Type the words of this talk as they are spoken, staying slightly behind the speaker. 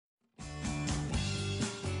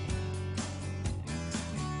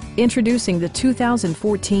Introducing the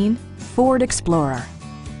 2014 Ford Explorer.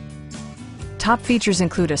 Top features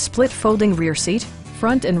include a split folding rear seat,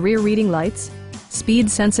 front and rear reading lights,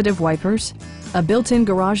 speed-sensitive wipers, a built-in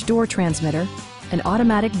garage door transmitter, an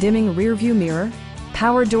automatic dimming rear-view mirror,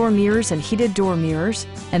 power door mirrors and heated door mirrors,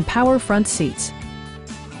 and power front seats.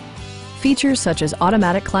 Features such as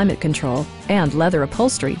automatic climate control and leather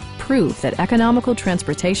upholstery prove that economical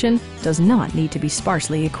transportation does not need to be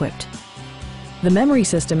sparsely equipped. The memory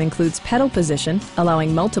system includes pedal position,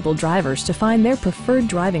 allowing multiple drivers to find their preferred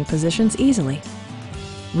driving positions easily.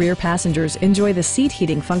 Rear passengers enjoy the seat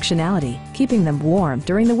heating functionality, keeping them warm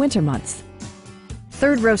during the winter months.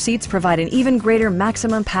 Third row seats provide an even greater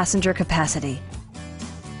maximum passenger capacity.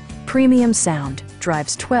 Premium sound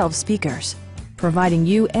drives 12 speakers, providing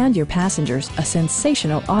you and your passengers a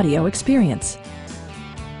sensational audio experience.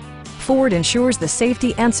 Ford ensures the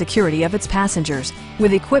safety and security of its passengers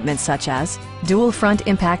with equipment such as dual front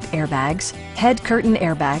impact airbags, head curtain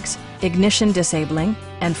airbags, ignition disabling,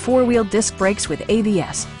 and four-wheel disc brakes with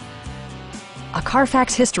ABS. A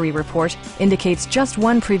Carfax history report indicates just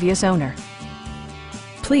one previous owner.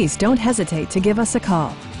 Please don't hesitate to give us a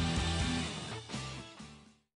call.